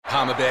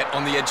Palmerbet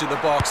on the edge of the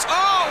box.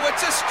 Oh,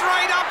 it's a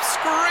straight-up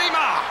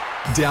screamer!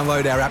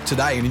 Download our app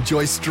today and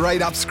enjoy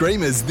straight-up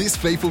screamers this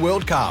FIFA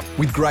World Cup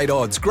with great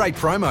odds, great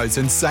promos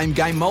and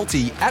same-game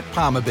multi at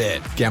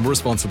Palmerbet. Gamble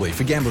responsibly.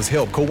 For Gamblers'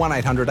 Help, call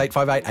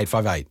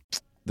 1-800-858-858.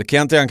 The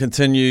countdown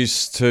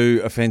continues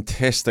to a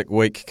fantastic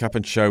week, Cup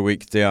and Show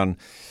week down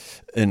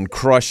in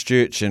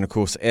Christchurch, and of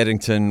course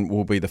Addington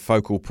will be the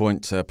focal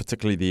point,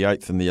 particularly the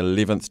 8th and the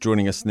 11th.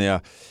 Joining us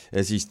now,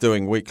 as he's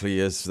doing weekly,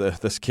 as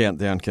this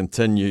countdown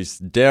continues,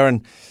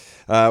 Darrin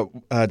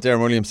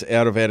Williams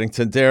out of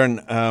Addington. Darrin,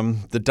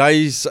 the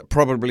days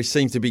probably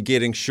seem to be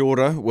getting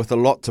shorter with a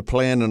lot to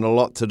plan and a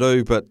lot to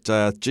do, but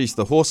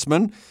the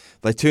horsemen,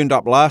 they turned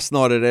up last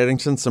night at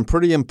Addington. Some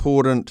pretty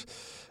important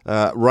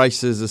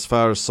races as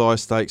far as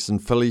size stakes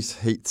and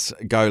fillies heats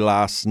go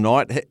last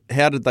night.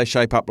 How did they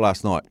shape up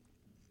last night?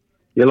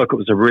 Yeah, look, it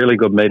was a really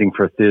good meeting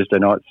for a Thursday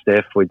night,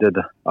 Staff. We did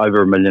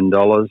over $1 million,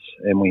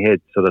 and we had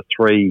sort of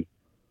three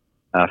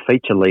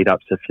feature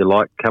lead-ups, if you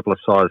like. A couple of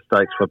size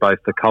stakes for both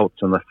the colts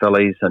and the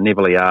fillies, a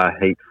Neville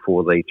heat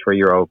for the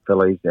 3-year-old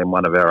fillies, and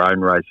one of our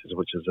own races,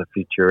 which is a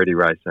futurity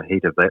race, a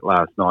heat of that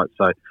last night.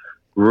 So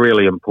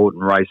really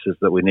important races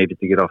that we needed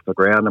to get off the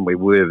ground, and we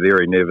were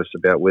very nervous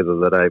about weather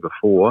the day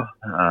before.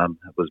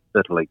 It was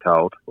bitterly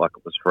cold, like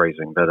it was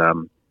freezing, but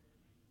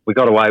we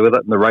got away with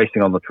it, and the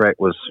racing on the track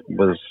was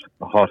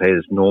hot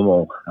as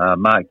normal.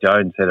 Mark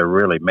Jones had a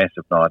really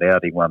massive night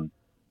out. He won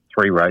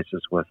 3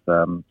 races with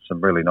some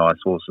really nice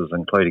horses,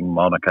 including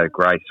Monaco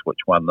Grace, which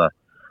won the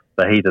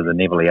heat of the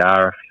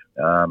Neville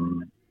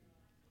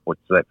which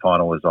that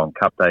final was on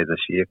Cup Day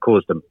this year.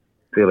 Caused a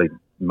fairly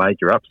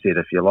major upset,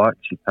 if you like.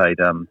 She paid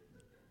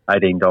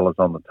 $18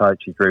 on the tote.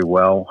 She drew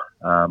well,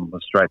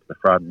 was straight to the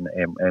front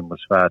and was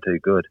far too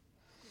good.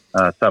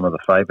 Some of the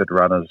favoured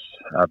runners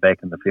are back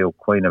in the field.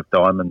 Queen of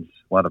Diamonds,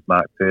 one of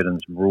Mark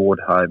Purdon's,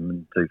 roared home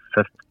into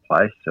 5th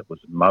place. It was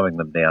mowing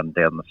them down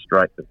the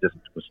straight, but just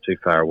was too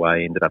far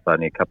away. Ended up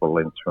only a couple of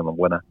lengths from the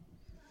winner.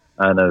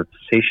 And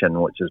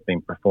Obsession, which has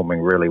been performing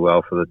really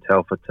well for the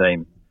Telfer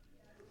team,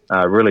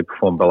 really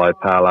performed below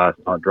par last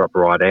night, dropped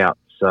right out.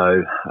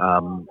 So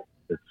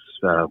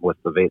it's with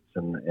the vets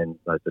and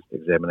they're just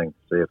examining to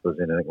see if there's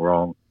anything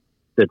wrong.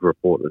 Did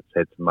report that it's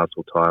had some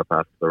muscle tie-up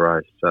after the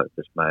race, so it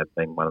just may have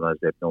been one of those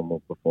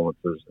abnormal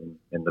performances,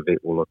 and the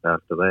vet will look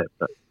after that.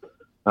 But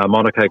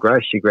Monaco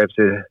Grace, she grabs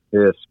her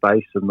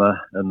space in the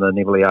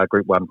Neville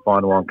Group 1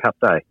 final on Cup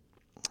Day.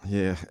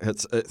 Yeah,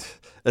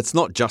 it's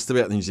not just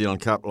about the New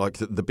Zealand Cup. Like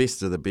the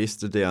best of the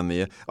best are down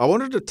there. I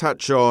wanted to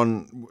touch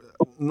on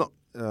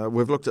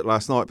we've looked at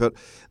last night, but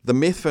the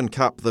Methven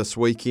Cup this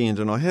weekend,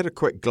 and I had a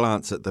quick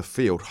glance at the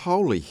field.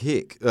 Holy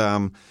heck!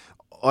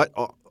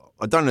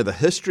 I don't know the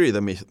history of the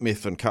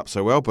Methven Cup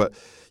so well, but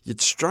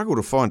you'd struggle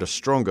to find a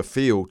stronger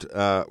field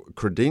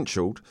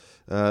credentialed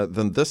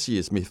than this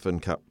year's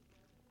Methven Cup.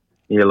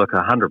 Yeah, look,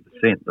 100%.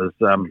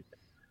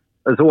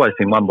 There's always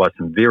been won by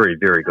some very,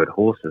 very good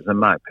horses, and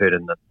Mark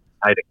Purdon and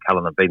Hayden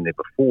Cullen have been there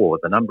before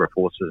with a number of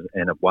horses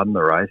and have won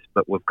the race,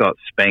 but we've got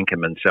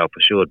Spankham and Self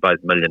Assured, both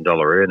 $1 million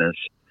earners.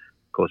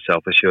 Of course,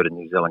 Self Assured, a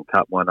New Zealand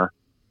Cup winner,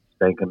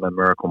 Spankham a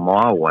Miracle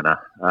Mile winner.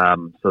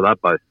 So they're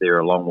both there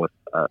along with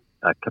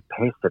a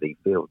capacity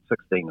field,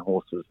 16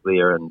 horses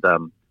there, and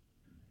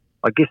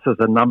I guess there's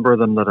a number of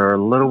them that are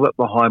a little bit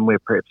behind where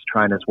perhaps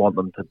trainers want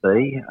them to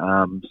be.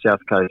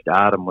 South Coast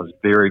Arden was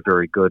very,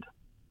 very good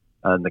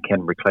in the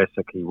Canterbury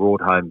Classic. He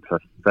roared home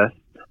for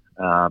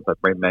 5th, but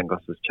Brent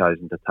Mangos has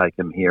chosen to take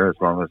him here as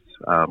long as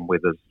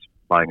weather's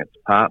playing its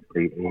part.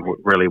 He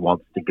really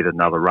wants to get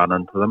another run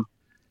into them,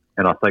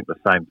 and I think the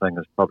same thing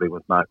is probably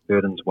with Mark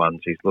Purdon's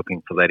ones. He's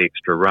looking for that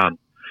extra run.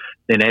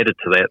 Then added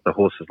to that, the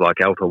horses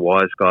like Alta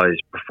Wise Guy,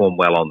 who's performed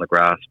well on the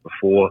grass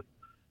before,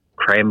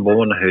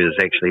 Cranbourne, who's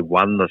actually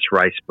won this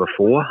race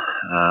before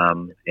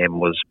and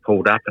was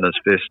pulled up in his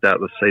first start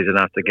of the season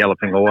after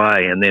galloping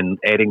away. And then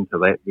adding to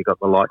that, you've got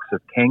the likes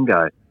of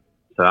Kango.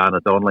 So Anna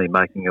Donnelly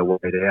making her way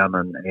down,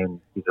 and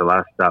he's a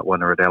last start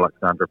winner at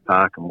Alexandra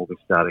Park and will be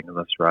starting in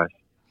this race.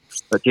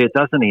 But yeah, it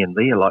doesn't end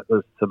there. Like,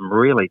 there's some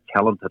really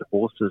talented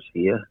horses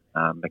here.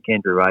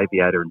 McAndrew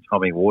Aviator and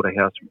Tommy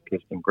Waterhouse from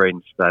Kirsten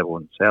Green's stable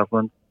in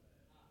Southland.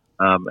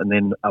 And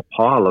then a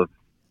pile of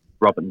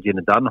Robert and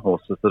Jenna Dunn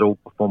horses that all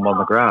perform on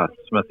the grass.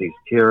 Smithy's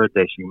Terror,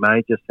 Dashing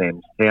Major,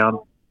 Sam's Town,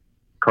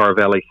 Cora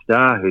Valley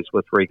Star, who's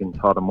with Regan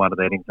Todd and won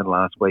at Addington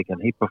last week, and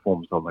he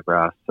performs on the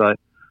grass. So,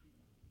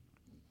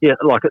 yeah,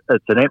 like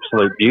it's an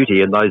absolute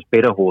beauty, and those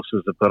better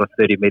horses have got a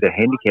 30-metre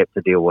handicap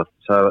to deal with.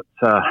 So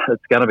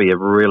it's going to be a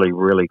really,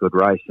 really good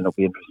race, and it'll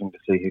be interesting to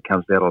see who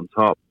comes out on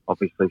top.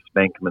 Obviously,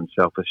 Spankham and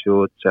Self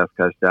Assured, South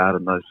Coast Art,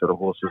 and those sort of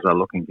horses are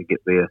looking to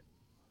get their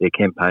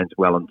campaigns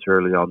well and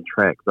truly on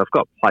track. They've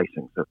got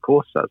placings, of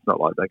course, so it's not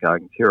like they're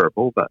going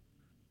terrible, but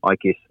I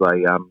guess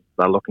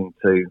they're looking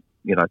to,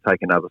 take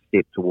another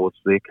step towards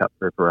their cup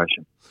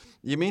preparation.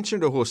 You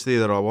mentioned a horse there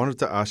that I wanted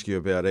to ask you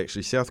about,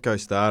 actually, South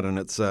Coast Art, and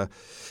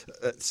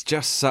it's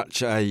just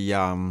such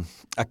a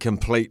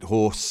complete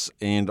horse,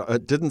 and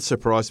it didn't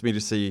surprise me to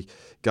see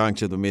going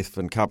to the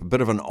Methven Cup, a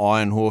bit of an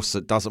iron horse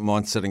that doesn't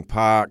mind sitting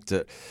parked.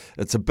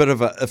 It's a bit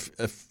of a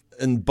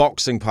in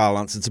boxing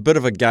parlance, it's a bit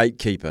of a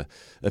gatekeeper.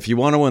 If you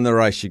want to win the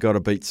race, you've got to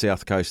beat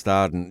South Coast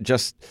Arden. It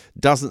just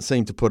doesn't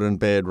seem to put in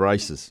bad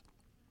races.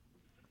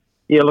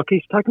 Yeah, look,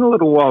 he's taken a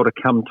little while to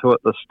come to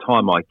it this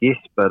time, I guess,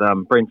 but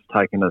Brent's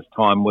taken his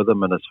time with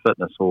him and his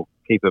fitness will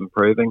keep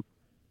improving.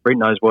 Brent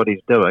knows what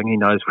he's doing. He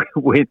knows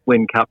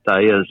when Cup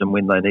Day is and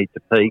when they need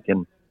to peak,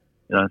 and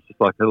it's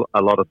just like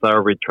a lot of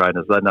thoroughbred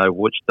trainers. They know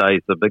which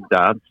day's the big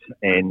dance,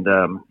 and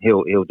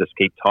he'll just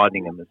keep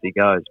tightening him as he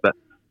goes. But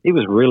he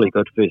was really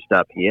good first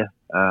up here,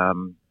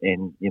 and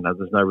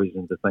there's no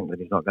reason to think that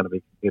he's not going to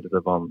be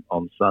competitive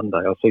on Sunday.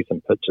 I see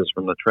some pictures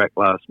from the track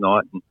last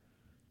night,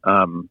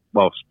 and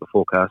whilst the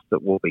forecast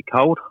it will be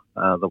cold,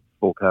 the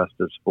forecast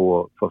is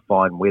for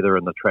fine weather,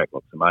 and the track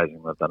looks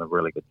amazing. They've done a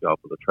really good job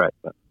with the track,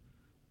 but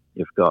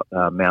you've got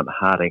Mount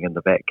Harding in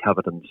the back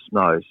covered in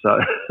snow, so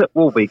it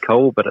will be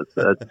cool, but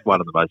it's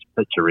one of the most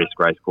picturesque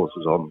race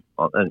courses on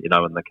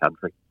in the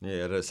country.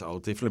 Yeah, it is. I'll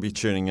definitely be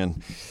tuning in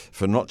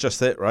for not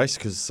just that race,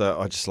 because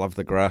I just love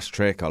the grass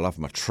track. I love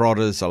my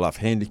trotters. I love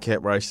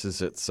handicap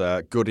races. It's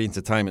good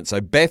entertainment.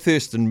 So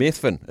Bathurst and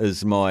Methven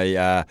is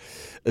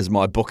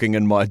my booking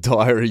in my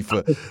diary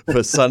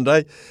for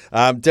Sunday.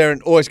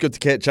 Darrin, always good to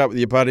catch up with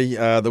you, buddy.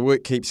 The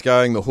work keeps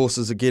going. The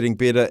horses are getting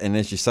better, and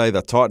as you say,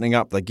 they're tightening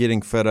up. They're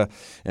getting fitter.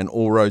 And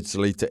all roads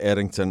lead to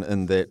Addington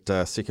in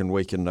that second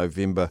week in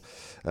November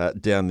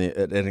down there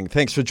at Addington.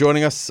 Thanks for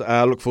joining us.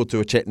 Look forward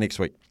to a chat next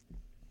week.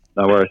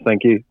 No worries,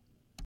 thank you.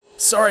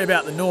 Sorry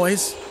about the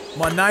noise.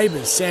 My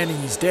neighbour's sanding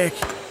his deck.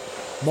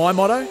 My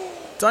motto?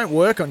 Don't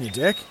work on your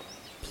deck,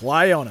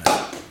 play on it.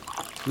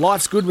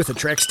 Life's good with a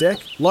Trex deck.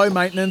 Low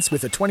maintenance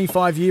with a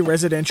 25-year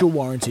residential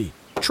warranty.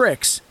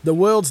 Trex, the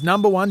world's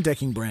 #1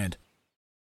 decking brand.